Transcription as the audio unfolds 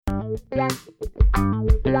Hi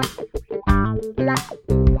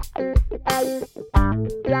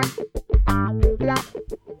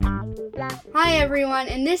everyone,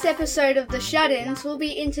 in this episode of The Shut-Ins, we'll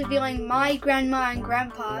be interviewing my grandma and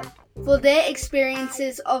grandpa for their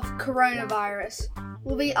experiences of coronavirus.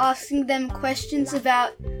 We'll be asking them questions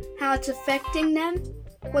about how it's affecting them,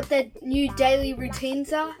 what their new daily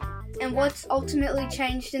routines are, and what's ultimately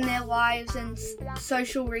changed in their lives and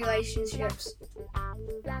social relationships.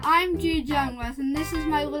 I'm Jude Youngworth, and this is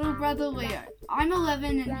my little brother Leo. I'm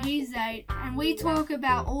 11 and he's 8, and we talk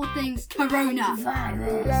about all things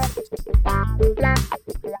coronavirus.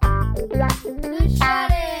 The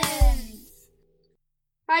Shut-Ins!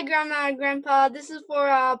 Hi Grandma and Grandpa, this is for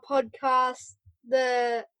our podcast,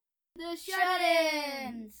 The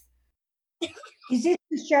Shut-Ins! Is this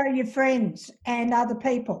to show your friends and other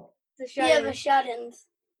people? The Shut-Ins.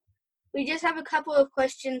 We just have a couple of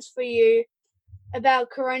questions for you about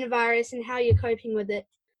coronavirus and how you're coping with it.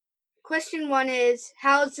 Question 1 is,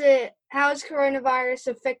 how is coronavirus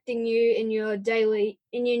affecting you in your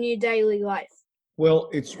new daily life? Well,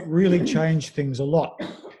 it's really changed things a lot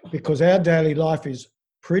because our daily life is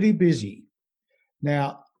pretty busy.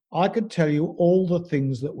 Now, I could tell you all the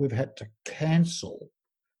things that we've had to cancel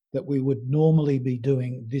that we would normally be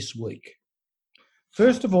doing this week.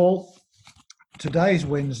 First of all, today's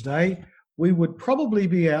Wednesday, we would probably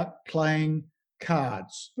be out playing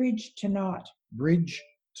cards. Bridge tonight.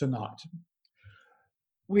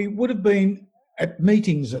 We would have been at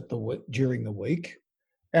meetings during the week.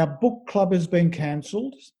 Our book club has been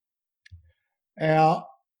cancelled. Our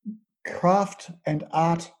craft and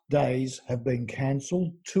art days have been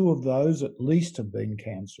cancelled. 2 of those at least have been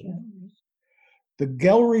cancelled. The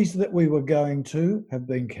galleries that we were going to have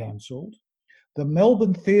been cancelled. The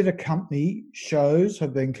Melbourne Theatre Company shows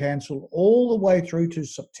have been cancelled all the way through to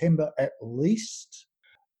September at least.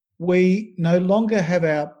 We no longer have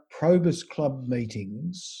our Probus Club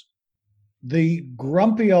meetings. The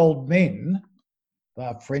Grumpy Old Men, they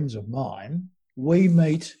are friends of mine, we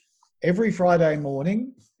meet every Friday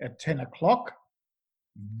morning at 10 o'clock.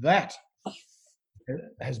 That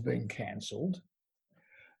has been cancelled.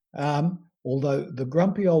 Although the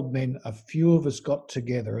Grumpy Old Men, a few of us got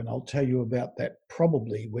together, and I'll tell you about that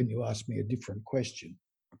probably when you ask me a different question.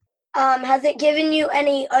 Has it given you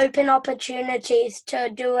any open opportunities to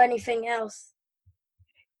do anything else?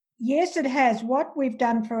 Yes, it has. What we've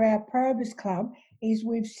done for our Probus Club is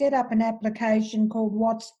we've set up an application called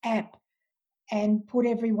WhatsApp and put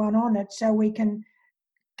everyone on it so we can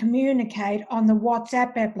communicate on the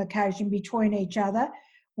WhatsApp application between each other.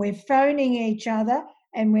 We're phoning each other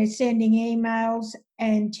and we're sending emails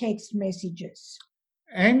and text messages.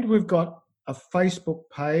 And we've got a Facebook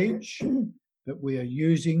page that we are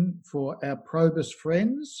using for our Probus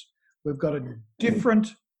friends. We've got a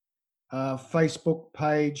different Facebook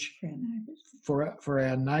page for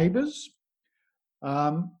our neighbours.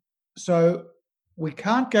 So we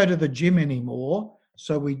can't go to the gym anymore,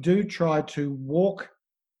 so we do try to walk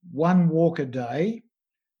 1 walk a day.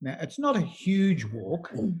 Now, it's not a huge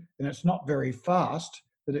walk and it's not very fast,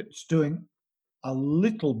 but it's doing a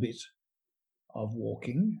little bit of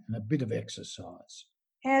walking and a bit of exercise.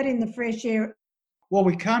 Out in the fresh air. Well,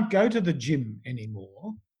 we can't go to the gym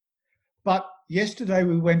anymore, but yesterday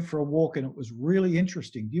we went for a walk and it was really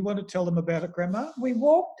interesting. Do you want to tell them about it, Grandma? We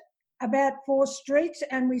walked about 4 streets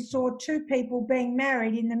and we saw 2 people being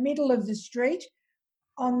married in the middle of the street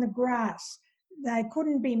on the grass. They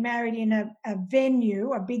couldn't be married in a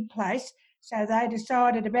venue, a big place, so they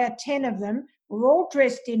decided, about 10 of them were all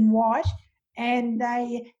dressed in white, and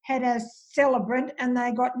they had a celebrant and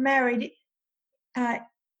they got married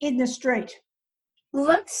in the street. Well,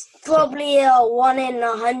 that's probably a 1 in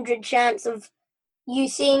 100 chance of you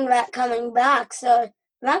seeing that coming back, so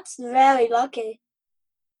that's very lucky.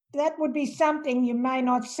 That would be something you may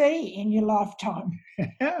not see in your lifetime.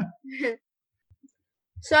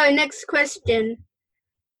 So, next question.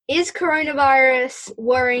 Is coronavirus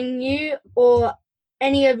worrying you or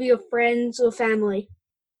any of your friends or family?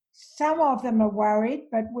 Some of them are worried,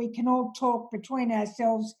 but we can all talk between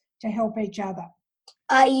ourselves to help each other.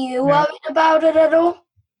 Are you worried about it at all?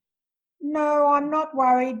 No, I'm not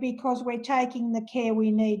worried because we're taking the care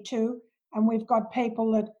we need to, and we've got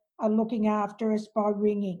people that are looking after us by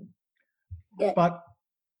ringing. Yeah. But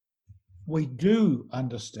we do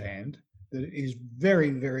understand that it is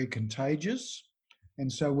very, very contagious, and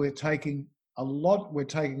so we're taking a lot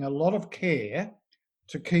of care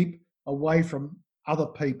to keep away from other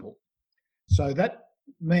people. So that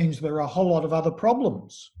means there are a whole lot of other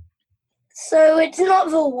problems. So it's not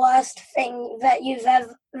the worst thing that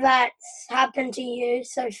that's happened to you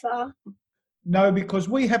so far? No, because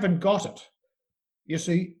we haven't got it. You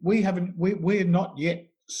see, we're not yet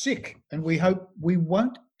sick, and we hope we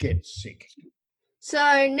won't get sick.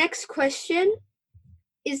 So, next question.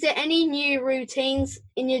 Is there any new routines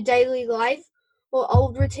in your daily life or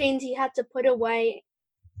old routines you had to put away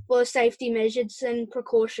for safety measures and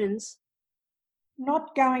precautions?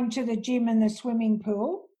 Not going to the gym and the swimming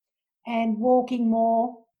pool and walking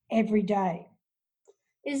more every day.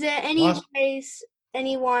 Is there any ways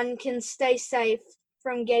anyone can stay safe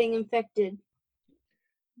from getting infected?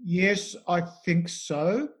 Yes, I think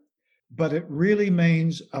so, but it really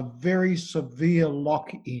means a very severe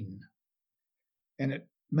lock-in. And it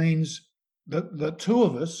means that the two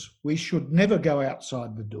of us, we should never go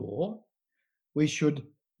outside the door. We should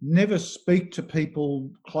never speak to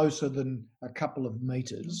people closer than a couple of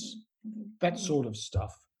meters, that sort of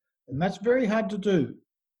stuff. And that's very hard to do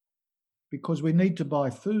because we need to buy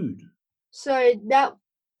food. So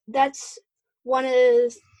that's one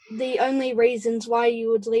of the only reasons why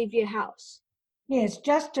you would leave your house? Yes,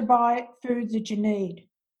 just to buy food that you need.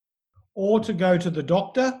 Or to go to the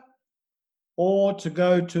doctor, or to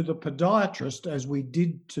go to the podiatrist as we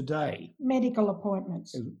did today. Medical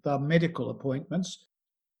appointments. The medical appointments.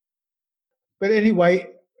 But anyway,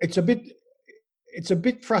 it's a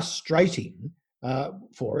bit frustrating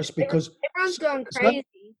for us because everyone's going crazy.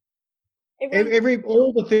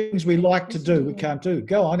 All the things we like to do, we can't do.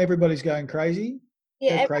 Go on, everybody's going crazy.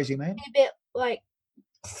 Yeah, go crazy, man. A bit like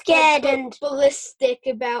scared and ballistic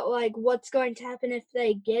about like what's going to happen if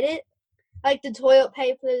they get it. Like the toilet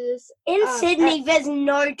papers. In Sydney, there's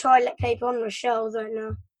no toilet paper on the shelves right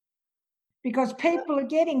now. Because people are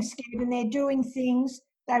getting scared and they're doing things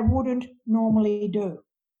they wouldn't normally do.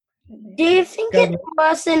 Do you think it's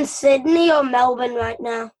worse in Sydney or Melbourne right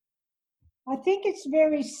now? I think it's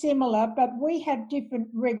very similar, but we have different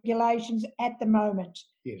regulations at the moment.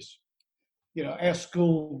 Yes. You know, our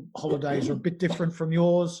school holidays are a bit different from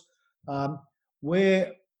yours.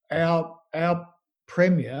 Where our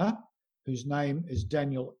Premier, whose name is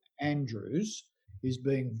Daniel Andrews, is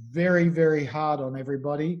being very, very hard on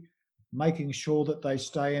everybody, making sure that they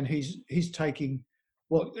stay. And he's taking,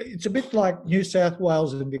 well, it's a bit like New South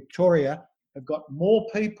Wales and Victoria have got more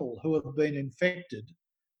people who have been infected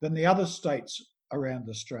than the other states around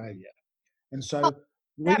Australia. And so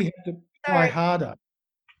we have to try harder.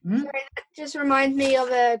 Sorry, that just reminds me of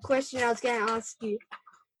a question I was going to ask you.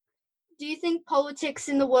 Do you think politics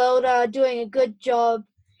in the world are doing a good job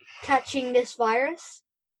catching this virus?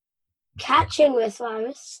 Catching this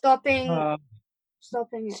virus? Stopping it.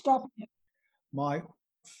 My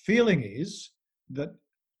feeling is that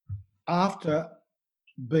after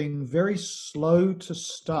being very slow to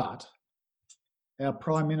start, our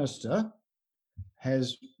Prime Minister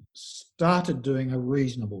has started doing a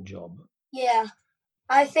reasonable job. Yeah,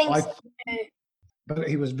 I think so too. But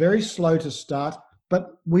he was very slow to start,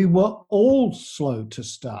 but we were all slow to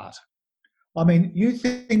start. I mean, you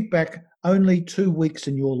think back only 2 weeks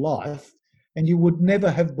in your life and you would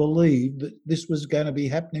never have believed that this was going to be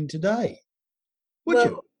happening today, would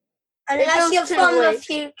you? Unless you're from the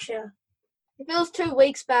future. If it was 2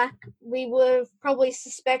 weeks back, we would have probably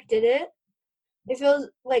suspected it. If it was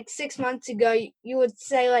like 6 months ago, you would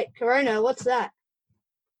say like, Corona, what's that?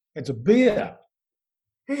 It's a beer.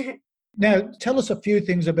 Now, tell us a few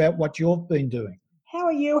things about what you've been doing. How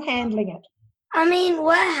are you handling it? I mean,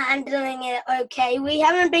 we're handling it okay. We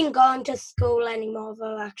haven't been going to school anymore,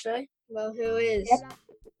 though, actually. Well, who is? Yep.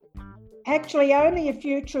 Actually, only a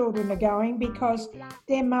few children are going because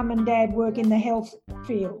their mum and dad work in the health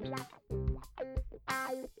field.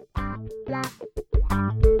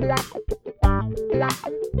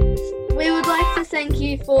 We would like to thank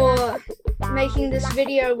you for making this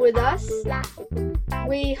video with us.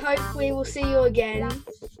 We hope we will see you again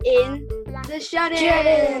in the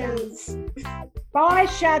Shut-ins. Bye,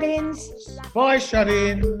 shut-ins. Bye,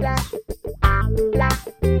 shut-ins.